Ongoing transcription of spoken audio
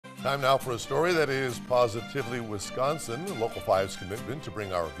Time now for a story that is positively Wisconsin. Local 5's commitment to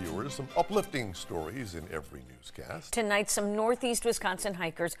bring our viewers some uplifting stories in every newscast. Tonight, some Northeast Wisconsin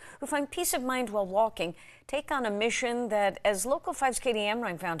hikers who find peace of mind while walking take on a mission that, as Local 5's Katie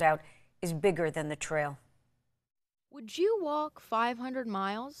Amrine found out, is bigger than the trail. Would you walk 500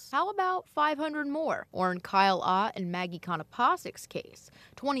 miles? How about 500 more? Or in Kyle Ott and Maggie Konopasik's case,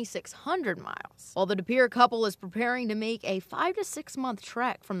 2,600 miles. While the De Pere couple is preparing to make a 5 to 6 month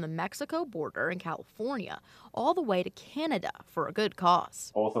trek from the Mexico border in California all the way to Canada for a good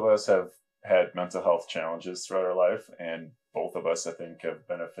cause. Both of us have had mental health challenges throughout our life, and both of us, I think, have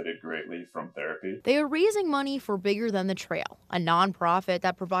benefited greatly from therapy. They are raising money for Bigger Than the Trail, a nonprofit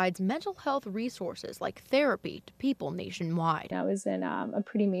that provides mental health resources like therapy to people nationwide. I was in a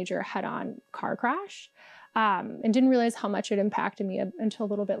pretty major head-on car crash and didn't realize how much it impacted me until a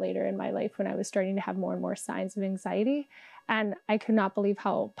little bit later in my life when I was starting to have more and more signs of anxiety. And I could not believe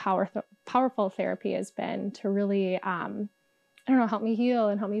how powerful therapy has been to really help me heal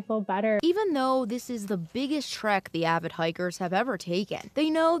and help me feel better. Even though this is the biggest trek the avid hikers have ever taken, they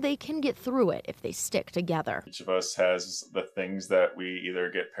know they can get through it if they stick together. Each of us has the things that we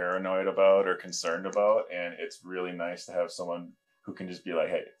either get paranoid about or concerned about, and it's really nice to have someone who can just be like,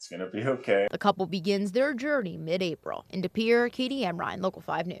 hey, it's gonna be okay. The couple begins their journey mid-April. In De Pere, Katie Amrine, Local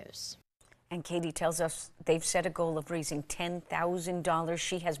 5 News. And Katie tells us they've set a goal of raising $10,000.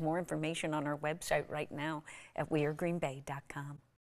 She has more information on our website right now at wearegreenbay.com.